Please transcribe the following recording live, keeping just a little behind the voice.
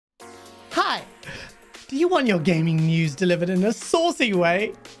Hi! Do you want your gaming news delivered in a saucy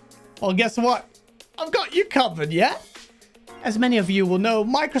way? Well, guess what? I've got you covered, yeah? As many of you will know,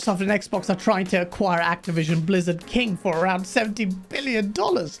 Microsoft and Xbox are trying to acquire Activision Blizzard King for around $70 billion.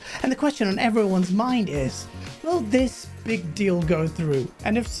 And the question on everyone's mind is, will this big deal go through?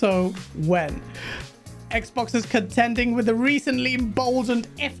 And if so, when? Xbox is contending with the recently emboldened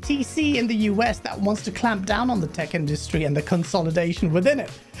FTC in the US that wants to clamp down on the tech industry and the consolidation within it.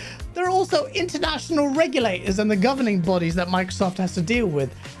 There are also international regulators and the governing bodies that Microsoft has to deal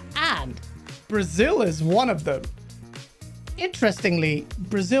with, and Brazil is one of them. Interestingly,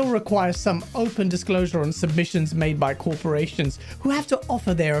 Brazil requires some open disclosure on submissions made by corporations who have to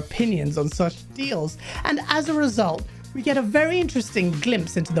offer their opinions on such deals, and as a result, we get a very interesting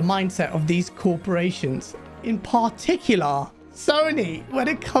glimpse into the mindset of these corporations, in particular Sony, when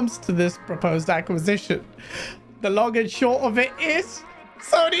it comes to this proposed acquisition. The long and short of it is,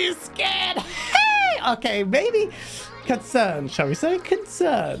 Sony is scared. Hey! Okay, maybe concerned, shall we say?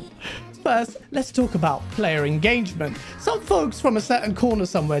 Concerned. First, let's talk about player engagement. Some folks from a certain corner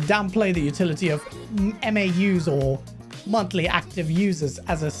somewhere downplay the utility of MAUs or monthly active users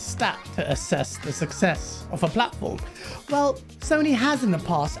as a stat to assess the success of a platform. Well, Sony has in the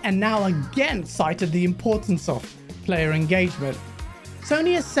past and now again cited the importance of player engagement.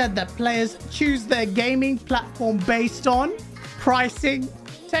 Sony has said that players choose their gaming platform based on pricing,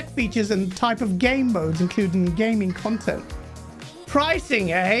 tech features, and type of game modes, including gaming content.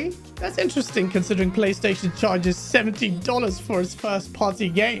 Pricing, eh? That's interesting considering PlayStation charges $70 for its first-party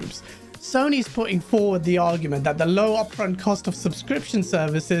games. Sony's putting forward the argument that the low upfront cost of subscription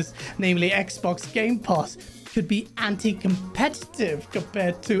services, namely Xbox Game Pass, could be anti-competitive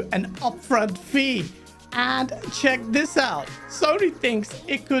compared to an upfront fee. And check this out, Sony thinks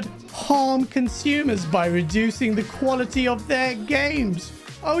it could harm consumers by reducing the quality of their games.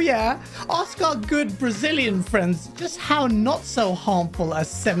 Oh yeah, ask our good Brazilian friends just how not so harmful a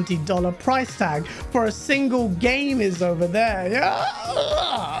 $70 price tag for a single game is over there,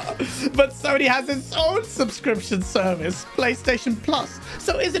 yeah? But Sony has its own subscription service, PlayStation Plus,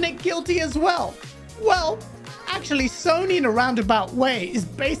 so isn't it guilty as well? Well, actually Sony in a roundabout way is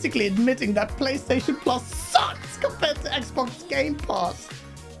basically admitting that PlayStation Plus sucks compared to Xbox Game Pass.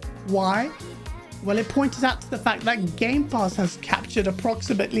 Why? Well, it pointed out to the fact that Game Pass has captured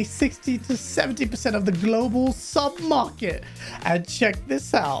approximately 60 to 70% of the global sub-market. And check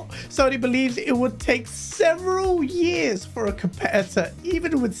this out, Sony believes it would take several years for a competitor,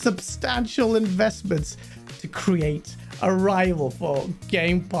 even with substantial investments, to create a rival for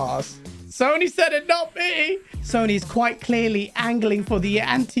Game Pass. Sony said it, not me! Sony is quite clearly angling for the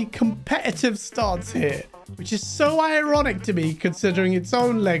anti-competitive stance here, which is so ironic to me considering its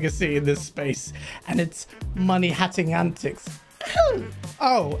own legacy in this space and its money-hatting antics.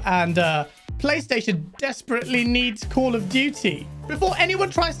 Oh, and PlayStation desperately needs Call of Duty. Before anyone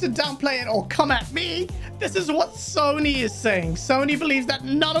tries to downplay it or come at me, this is what Sony is saying. Sony believes that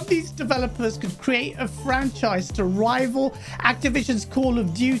none of these developers could create a franchise to rival Activision's Call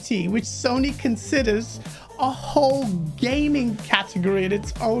of Duty, which Sony considers a whole gaming category in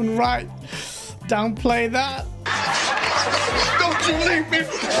its own right. Downplay that. Don't you leave me.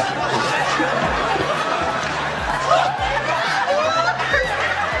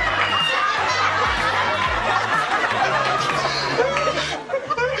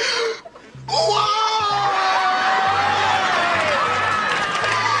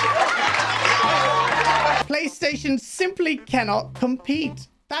 PlayStation simply cannot compete.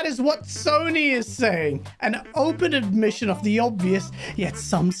 That is what Sony is saying. An open admission of the obvious, yet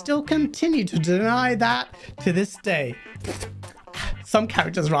some still continue to deny that to this day. Some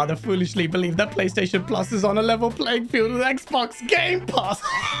characters rather foolishly believe that PlayStation Plus is on a level playing field with Xbox Game Pass.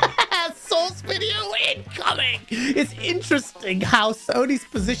 Source video incoming! It's interesting how Sony's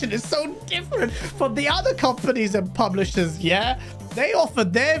position is so different from the other companies and publishers, yeah? They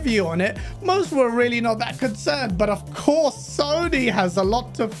offered their view on it. Most were really not that concerned, but of course Sony has a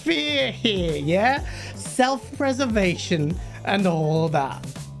lot to fear here, yeah? Self-preservation and all that.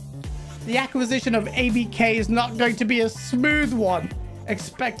 The acquisition of ABK is not going to be a smooth one.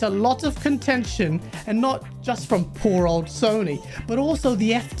 Expect a lot of contention, and not just from poor old Sony, but also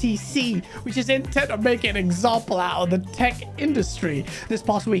the FTC, which is intent on making an example out of the tech industry. This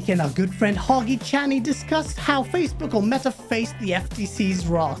past weekend, our good friend Hoggy Channy discussed how Facebook or Meta faced the FTC's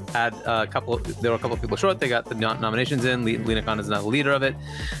wrath. There were a couple of people short. They got the nominations in. Lena Khan is now the leader of it.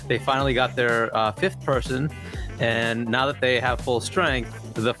 They finally got their fifth person, and now that they have full strength,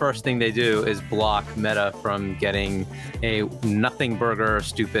 the first thing they do is block Meta from getting a nothing burger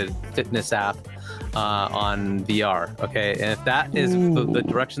stupid fitness app on VR. Okay, and if that is the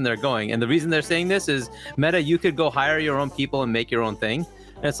direction they're going, and the reason they're saying this is, Meta, you could go hire your own people and make your own thing.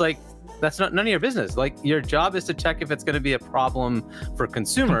 And it's like, that's none of your business. Like, your job is to check if it's going to be a problem for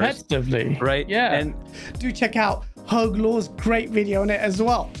consumers. Competitively. Right? Yeah. And do check out Hoglaw's great video on it as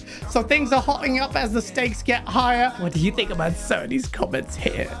well. So things are hotting up as the stakes get higher. What do you think about Sony's comments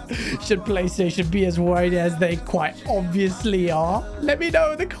here? Should PlayStation be as worried as they quite obviously are? Let me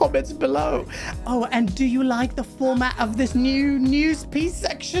know in the comments below. Oh, and do you like the format of this new news piece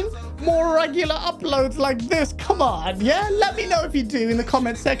section? More regular uploads like this? Come on, yeah? Let me know if you do in the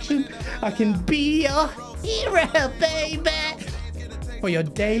comment section. I can be your hero, baby. For your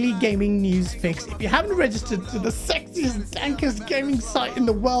daily gaming news fix. If you haven't registered to the sexiest, dankest gaming site in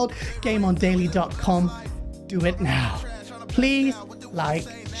the world, Gameondaily.com, do it now. Please like,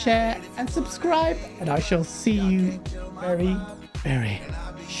 share, and subscribe, and I shall see you very, very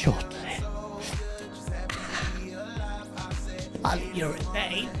shortly. I'll be your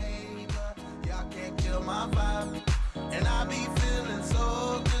name.